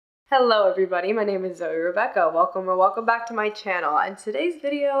Hello everybody, my name is Zoe Rebekah. Welcome back to my channel. And today's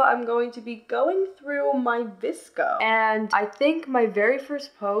video, I'm going to be going through my VSCO. And I think my very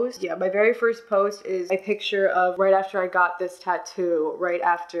first post is a picture of right after I got this tattoo, right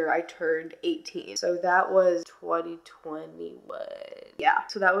after I turned 18. So that was 2021. Yeah,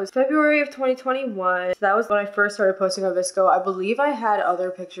 so that was February of 2021. So that was when I first started posting on VSCO. I believe I had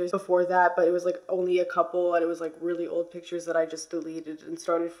other pictures before that, but it was like only a couple, and it was like really old pictures that I just deleted and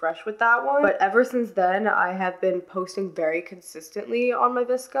started fresh with that one. But ever since then, I have been posting very consistently on my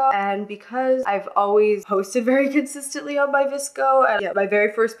VSCO, and because I've always posted very consistently on my VSCO, and yeah, my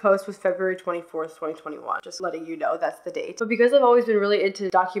very first post was February 24th, 2021, just letting you know that's the date. But because I've always been really into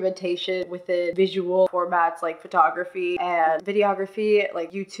documentation within visual formats like photography and videography,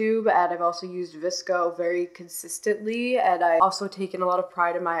 like YouTube, and I've also used VSCO very consistently, and I've also taken a lot of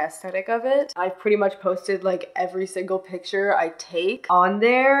pride in my aesthetic of it. I've pretty much posted like every single picture I take on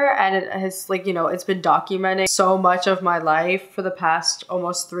there, and it has, like, you know, it's been documenting so much of my life for the past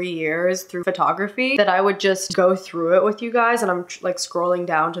almost 3 years through photography that I would just go through it with you guys. And I'm like scrolling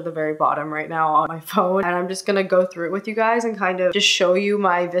down to the very bottom right now on my phone, and I'm just gonna go through it with you guys and kind of just show you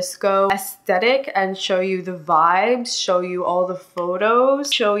my VSCO aesthetic and show you the vibes, show you all the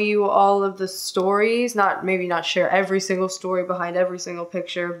photos, show you all of the stories, maybe not share every single story behind every single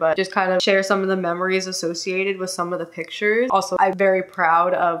picture, but just kind of share some of the memories associated with some of the pictures. Also, I'm very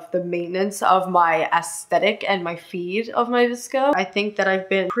proud of the maintenance of my aesthetic and my feed of my VSCO. I think that I've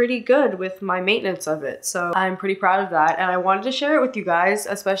been pretty good with my maintenance of it, so I'm pretty proud of that, and I wanted to share it with you guys,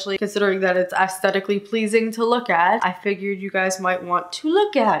 especially considering that it's aesthetically pleasing to look at. I figured you guys might want to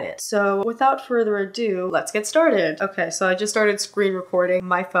look at it. So without further ado, let's get started. Okay, so I just started screen recording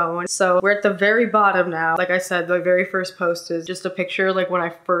my phone. So we're at the very bottom now. Like I said, my very first post is just a picture like when I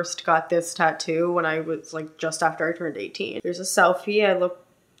first got this tattoo, when I was like just after I turned 18. There's a selfie. I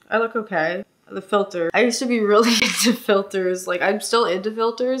look okay. The filter. I used to be really into filters. Like, I'm still into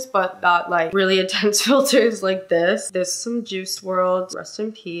filters, but not like really intense filters like this. There's some Juice WRLD. Rest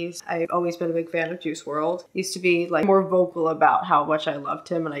in peace. I've always been a big fan of Juice WRLD. Used to be like more vocal about how much I loved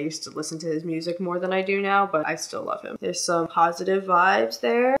him, and I used to listen to his music more than I do now, but I still love him. There's some positive vibes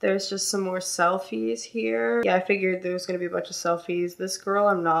there. There's just some more selfies here. Yeah, I figured there was gonna be a bunch of selfies. This girl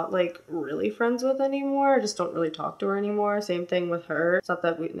I'm not like really friends with anymore. I just don't really talk to her anymore. Same thing with her. It's not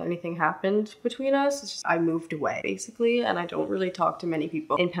that anything happened between us. It's just I moved away basically, and I don't really talk to many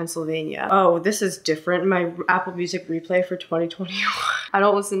people in Pennsylvania. Oh, this is different. My Apple Music replay for 2021. I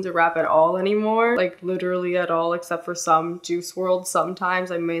don't listen to rap at all anymore, like literally at all, except for some Juice WRLD sometimes.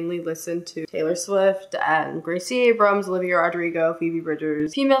 I mainly listen to Taylor Swift and Gracie Abrams, Olivia Rodrigo, Phoebe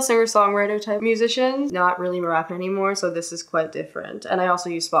Bridgers, female singer-songwriter type musicians. Not really rap anymore, so this is quite different. And I also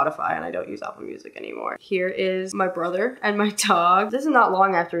use Spotify, and I don't use Apple Music anymore. Here is my brother and my dog. This is not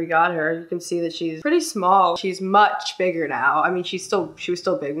long after we got her. You can see that she's pretty small. She's much bigger now. I mean, she was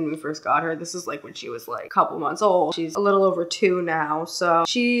still big when we first got her. This is like when she was like a couple months old. She's a little over 2 now, so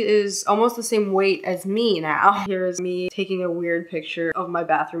she is almost the same weight as me now. Here's me taking a weird picture of my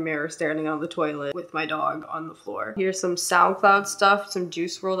bathroom mirror standing on the toilet with my dog on the floor. Here's some SoundCloud stuff, some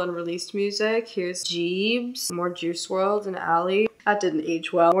Juice WRLD unreleased music. Here's Jeebs, more Juice WRLD and Ali. That didn't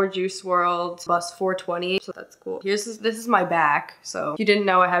age well. More Juice WRLD, Bus 420, so that's cool. This is my back, so if you didn't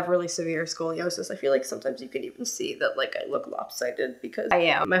know I have really severe scoliosis, I feel like sometimes you can even see that like I look lopsided because I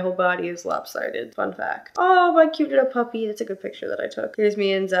am. My whole body is lopsided. Fun fact. Oh, my cute little puppy. That's a good picture that I took. Here's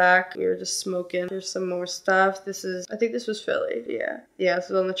me and Zach. We were just smoking. Here's some more stuff. I think this was Philly. Yeah. Yeah, this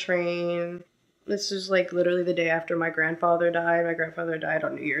was on the train. This is like literally the day after my grandfather died. My grandfather died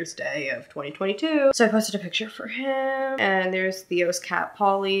on New Year's Day of 2022. So I posted a picture for him. And there's Theo's cat,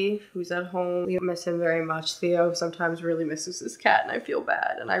 Polly, who's at home. We miss him very much. Theo sometimes really misses his cat, and I feel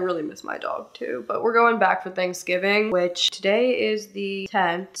bad. And I really miss my dog too. But we're going back for Thanksgiving, which today is the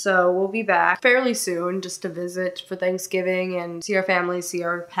 10th. So we'll be back fairly soon just to visit for Thanksgiving and see our family, see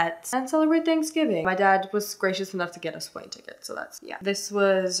our pets, and celebrate Thanksgiving. My dad was gracious enough to get us plane tickets, so that's, yeah. This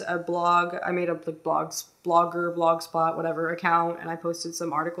was a blog. I made a like blogspot, whatever account, and I posted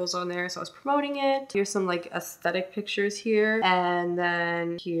some articles on there, so I was promoting it. Here's some like aesthetic pictures here, and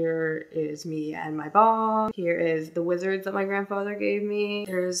then here is me and my bong. Here is the wizards that my grandfather gave me.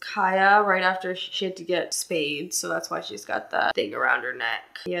 There's Kaya right after she had to get spayed, so that's why she's got that thing around her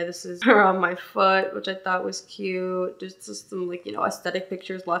neck. Yeah, this is her on my foot, which I thought was cute. Just some like, you know, aesthetic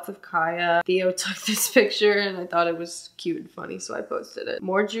pictures, lots of Kaya. Theo took this picture and I thought it was cute and funny, so I posted it.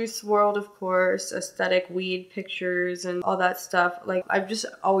 More Juice WRLD, of course. Aesthetic weed pictures and all that stuff. Like, I've just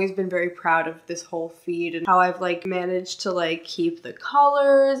always been very proud of this whole feed and how I've like managed to like keep the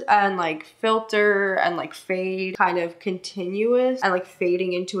colors and like filter and like fade kind of continuous and like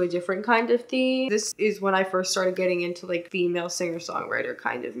fading into a different kind of theme. This is when I first started getting into like female singer-songwriter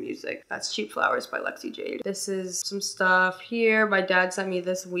kind of music. That's Cheap Flowers by Lexi Jade. This is some stuff here. My dad sent me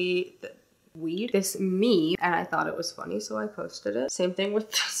this this meme, and I thought it was funny, so I posted it. Same thing with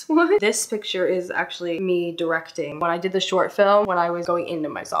this one. This picture is actually me directing when I did the short film when I was going into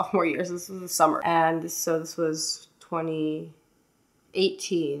my sophomore year. So this was the summer, and this was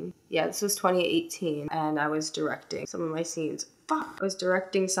 2018. Yeah, this was 2018, and I was directing some of my scenes. I was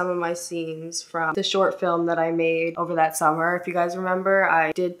directing some of my scenes from the short film that I made over that summer. If you guys remember,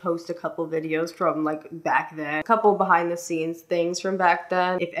 I did post a couple videos from like back then, a couple behind the scenes things from back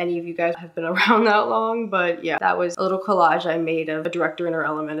then, if any of you guys have been around that long. But yeah, that was a little collage I made of a director in her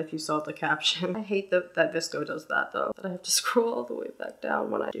element, if you saw the caption. I hate that VSCO does that though, that I have to scroll all the way back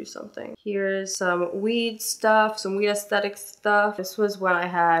down when I do something. Here's some weed stuff, some weed aesthetic stuff. This was when I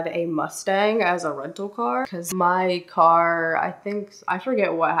had a Mustang as a rental car, because my car, I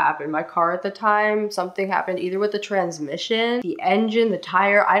forget what happened. My car at the time, something happened either with the transmission, the engine, the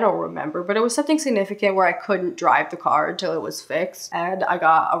tire, I don't remember, but it was something significant where I couldn't drive the car until it was fixed. And I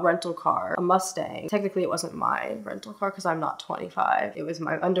got a rental car, a Mustang. Technically it wasn't my rental car because I'm not 25. It was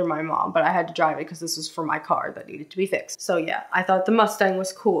under my mom, but I had to drive it because this was for my car that needed to be fixed. So yeah, I thought the Mustang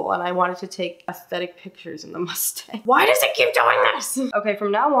was cool and I wanted to take aesthetic pictures in the Mustang. Why does it keep doing this? Okay,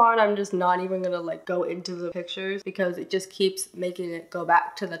 from now on, I'm just not even gonna like go into the pictures because it just keeps making it go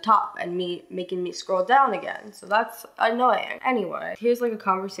back to the top and making me scroll down again. So that's annoying. Anyway, here's like a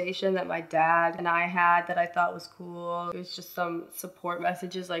conversation that my dad and I had that I thought was cool. It was just some support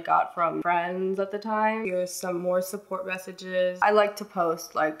messages I got from friends at the time. Here's some more support messages. I like to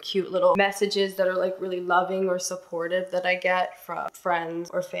post like cute little messages that are like really loving or supportive that I get from friends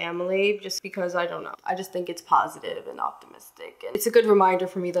or family, just because I don't know. I just think it's positive and optimistic. And it's a good reminder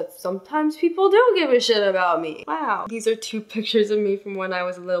for me that sometimes people do give a shit about me. Wow. These are two pictures of me from when I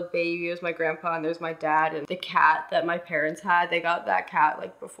was a little baby. There's my grandpa and there's my dad, and the cat that my parents had. They got that cat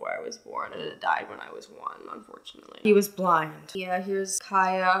like before I was born and it died when I was 1, unfortunately. He was blind. Yeah, here's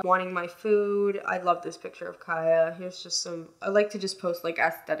Kaya wanting my food. I love this picture of Kaya. Here's just some, I like to just post like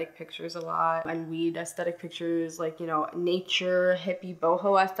aesthetic pictures a lot and weed aesthetic pictures, like, you know, nature, hippie,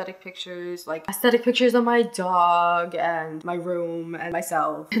 boho aesthetic pictures, like aesthetic pictures of my dog and my room and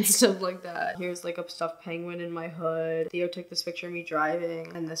myself and stuff like that. Here's like a stuffed penguin in my hood. Theo took this picture of me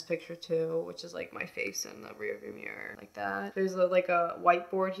driving, and this picture too, which is like my face in the rearview mirror, like that. There's like a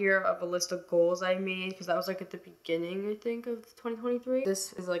whiteboard here of a list of goals I made, because that was like at the beginning, I think, of 2023.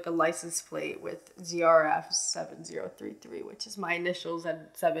 This is like a license plate with ZRF 7033, which is my initials, and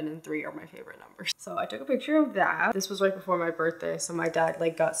 7 and 3 are my favorite numbers. So I took a picture of that. This was right before my birthday, so my dad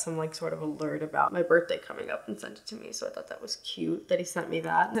like got some like sort of alert about my birthday coming up and sent it to me, so I thought that was cute that he sent me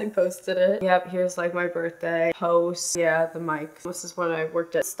that. I posted it. Yep, here's like my birthday post. Yeah, the mic. This is when I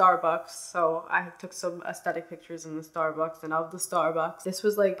worked at Starbucks, so I took some aesthetic pictures in the Starbucks and of the Starbucks. This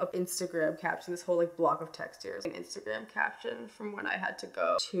was like an Instagram caption, this whole like block of text here is an Instagram caption from when I had to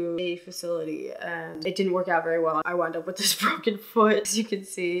go to a facility and it didn't work out very well. I wound up with this broken foot. As you can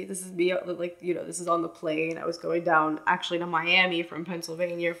see, this is me, like, you know, this is on the plane. I was going down actually to Miami from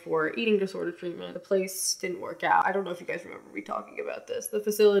Pennsylvania for eating disorder treatment. The place didn't work out. I don't know if you guys remember me talking about this. The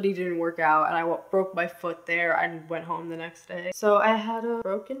facility didn't work out and I broke my foot there and went home the next day. So I had a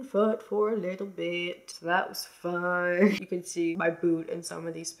broken foot for a little bit. So that was fun. You can see my boot in some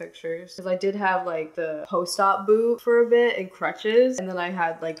of these pictures. Because I did have like the post-op boot for a bit and crutches. And then I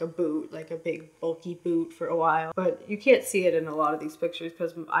had like a boot, like a big bulky boot for a while. But you can't see it in a lot of these pictures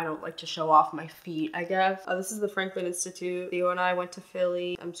because I don't like to show off my feet, I guess. This is the Franklin Institute. Theo and I went to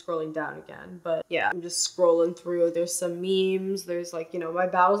Philly. I'm scrolling down again. But yeah, I'm just scrolling through. There's some memes. There's like, you know, my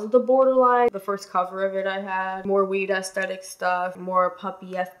battles of the borderline. The first cover of it I had. More weed aesthetic stuff. More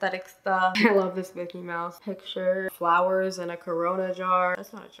puppy aesthetic stuff. I love this Mickey Mouse picture. Flowers in a Corona jar.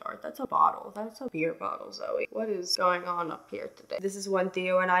 That's not a jar. That's a bottle. That's a beer bottle, Zoe. What is going on up here today? This is when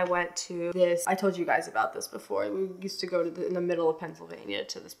Theo and I went to this. I told you guys about this before. We used to go to in the middle of Pennsylvania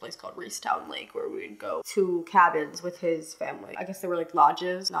to this place called Reestown Lake where we would go to cabins with his family. I guess they were like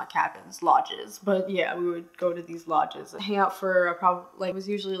lodges, not cabins, lodges. But yeah, we would go to these lodges and hang out for probably like, it was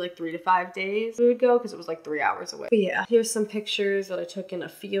usually like 3 to 5 days we would go because it was like 3 hours away. But yeah, yeah, here's some pictures that I took in a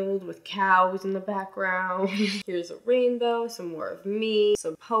field with cows in the background. Here's a rainbow, some more of me,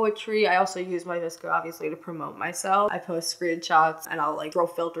 some poetry. I also use my VSCO obviously to promote myself. I post screenshots and I'll like throw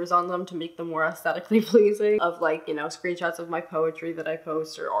filters on them to make them more aesthetically pleasing of like, you know, screenshots of my poetry that I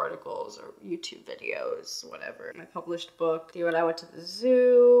post or articles or YouTube videos, whatever. My published book, when I went to the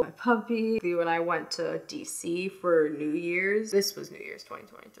zoo, my puppy, when I went to DC for New Year's. This was New Year's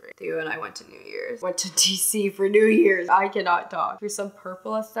 2023. When I went to New Year's. Went to DC for New Year's. I cannot talk. Here's some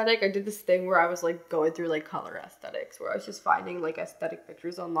purple aesthetic. I did this thing where I was like going through like color aesthetics where I was just finding like aesthetic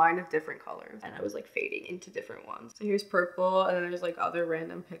pictures online of different colors and I was like fading into different ones. So here's purple and then there's like other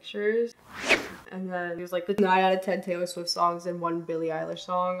random pictures. And then there's like the 9 out of 10 Taylor Swift songs and 1 Billie Eilish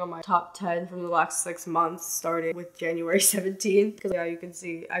song on my top 10 from the last 6 months, starting with January 17th. Because yeah, you can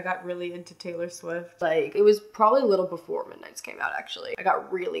see I got really into Taylor Swift. Like it was probably a little before Midnights came out actually. I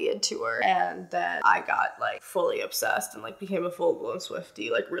got really into her and then I got like fully obsessed and like became a full-blown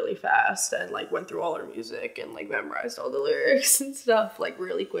Swiftie like really fast and like went through all her music and like memorized all the lyrics and stuff like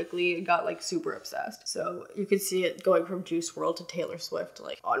really quickly and got like super obsessed. So you can see it going from Juice WRLD to Taylor Swift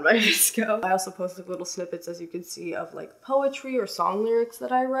like on my VSCO. I also post like little snippets as you can see of like poetry or song lyrics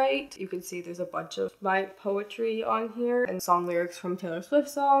that I write. You can see there's a bunch of my poetry on here and song lyrics from Taylor Swift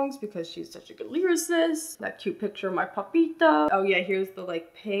songs because she's such a good lyricist. That cute picture of my papita. Oh yeah, here's the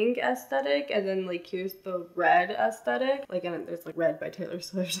like pink aesthetic and then like here's the red aesthetic. Like and there's like red by Taylor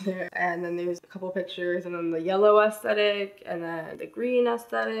Swift there. And then there's a couple pictures and then the yellow aesthetic and then the green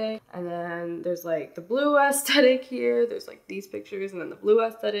aesthetic and then there's like the blue aesthetic here. There's like these pictures and then the blue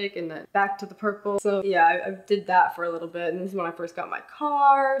aesthetic and then back to the purple. So yeah, I did that for a little bit and this is when I first got my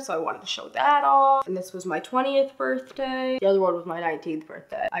car, so I wanted to show that off. And this was my 20th birthday. The other one was my 19th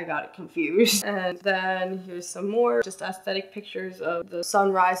birthday. I got it confused. And then here's some more just aesthetic pictures of the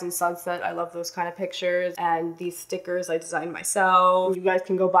sunrise and sunset. I love those kind of pictures. And these stickers I designed myself. You guys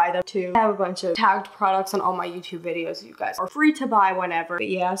can go buy them too. I have a bunch of tagged products on all my YouTube videos. You guys are free to buy whenever. But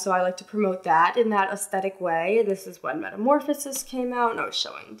yeah, so I like to promote that in that aesthetic way. This is when Metamorphosis came out and I was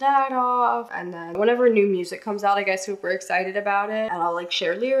showing that off. And then whenever new music comes out, I get super excited about it. And I'll like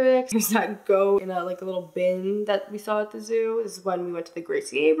share lyrics. There's that go in a like a little bin that we saw at the zoo. This is when we went to the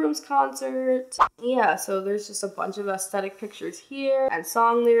Gracie Abrams concert. Yeah, so there's just a bunch of aesthetic pictures here and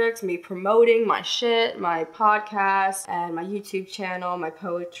song lyrics, me promoting my shit, my podcast and my YouTube channel, my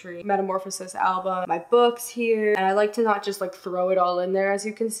poetry, Metamorphosis album, my books here. And I like to not just like throw it all in there as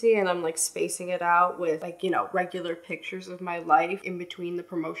you can see, and I'm like spacing it out with like, you know, regular pictures of my life in between the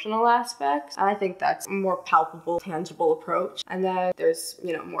promotional aspects. And I think that's a more palpable, tangible approach. And then there's,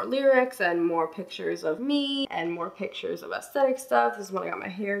 you know, more lyrics and more pictures of me and more pictures of aesthetic stuff. This is when I got my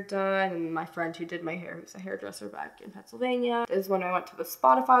hair done and my friend who did my hair, who's a hairdresser back in Pennsylvania. This is when I went to the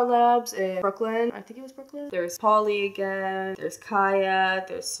Spotify labs in Brooklyn. I think it was Brooklyn. There's Polly again. There's Kaya.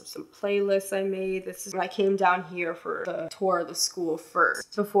 There's some playlists I made. This is when I came down here for the tour of the school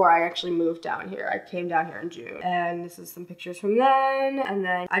first, before I actually moved down here. I came down here in June. And this is some pictures from then. And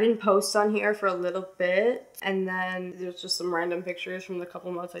then I didn't post on here for a little bit. And then there's just some random pictures from the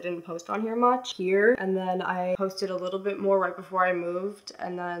couple months I didn't post on here much here. And then I posted a little bit more right before I moved.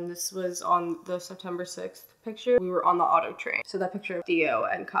 And then this was on the September 6th picture. We were on the auto train. So that picture of Theo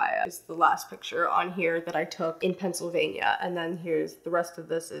and Kaya is the last picture on here that I took in Pennsylvania. And then here's the rest of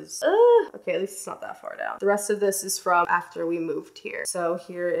this is, okay, at least it's not that far down. The rest of this is from after we moved here. So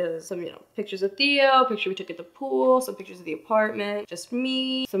here is some, you know, pictures of Theo, picture we took at the pool, some pictures of the apartment, just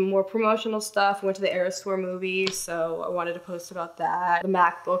me, some more promotional stuff. Went to the Eras Tour movie, so I wanted to post about that. The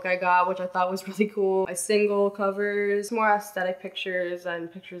MacBook I got, which I thought was really cool. My single covers, more aesthetic pictures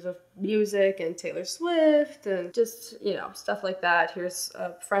and pictures of music and Taylor Swift and just, you know, stuff like that. Here's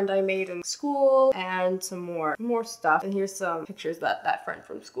a friend I made in school and some more stuff. And here's some pictures that friend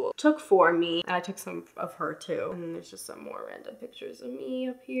from school took for me, and I took some of her too. And then there's just some more random pictures of me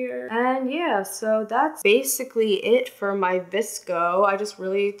up here. And yeah, so that's basically it for my VSCO. I just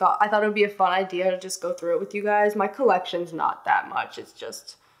really thought it would be a fun idea to just go through it with you guys. My collection's not that much. It's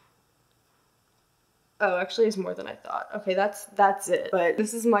just, oh, actually it's more than I thought. Okay, that's it. But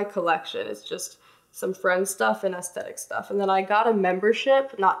this is my collection. It's just some friend stuff and aesthetic stuff. And then I got a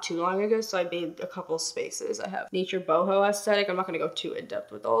membership not too long ago, so I made a couple spaces. I have Nature Boho Aesthetic. I'm not going to go too in-depth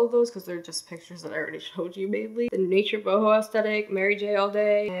with all of those because they're just pictures that I already showed you mainly. The Nature Boho Aesthetic, Mary J All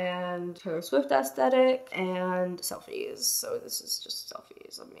Day, and Taylor Swift Aesthetic, and selfies. So this is just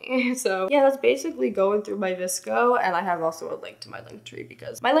selfies of me. So yeah, that's basically going through my VSCO, and I have also a link to my Linktree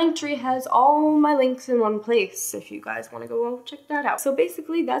because my Linktree has all my links in one place if you guys want to go check that out. So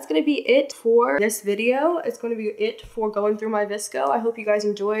basically that's going to be it for this this video is going to be it for going through my VSCO. I hope you guys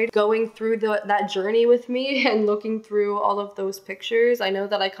enjoyed going through that journey with me and looking through all of those pictures. I know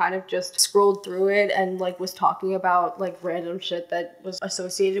that I kind of just scrolled through it and like was talking about like random shit that was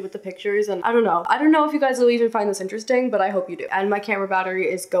associated with the pictures, and I don't know if you guys will even find this interesting, but I hope you do. And my camera battery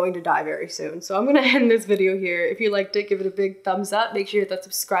is going to die very soon, so I'm gonna end this video here. If you liked it, give it a big thumbs up, make sure you hit that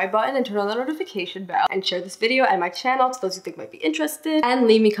subscribe button and turn on the notification bell, and share this video and my channel to those who think might be interested, and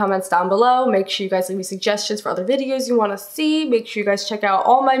leave me comments down below. Make sure you guys leave me suggestions for other videos you want to see. Make sure you guys check out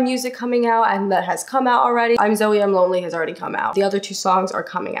all my music coming out and that has come out already. I'm Zoe, I'm Lonely has already come out. The other 2 songs are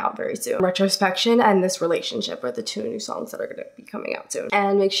coming out very soon. Retrospection and This Relationship are the 2 new songs that are going to be coming out soon.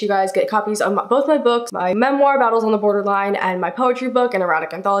 And make sure you guys get copies of both my books, my memoir, Battles on the Borderline, and my poetry book, An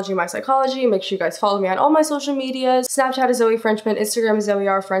Erotic Anthology, My Psychology. Make sure you guys follow me on all my social medias. Snapchat is Zoe Frenchman, Instagram is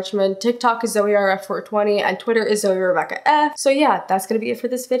Zoe Frenchman, TikTok is Zoe RF420, and Twitter is Zoe Rebekah F. So yeah, that's gonna be it for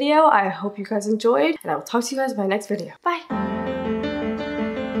this video. I hope you guys enjoyed, and I will talk to you guys in my next video. Bye!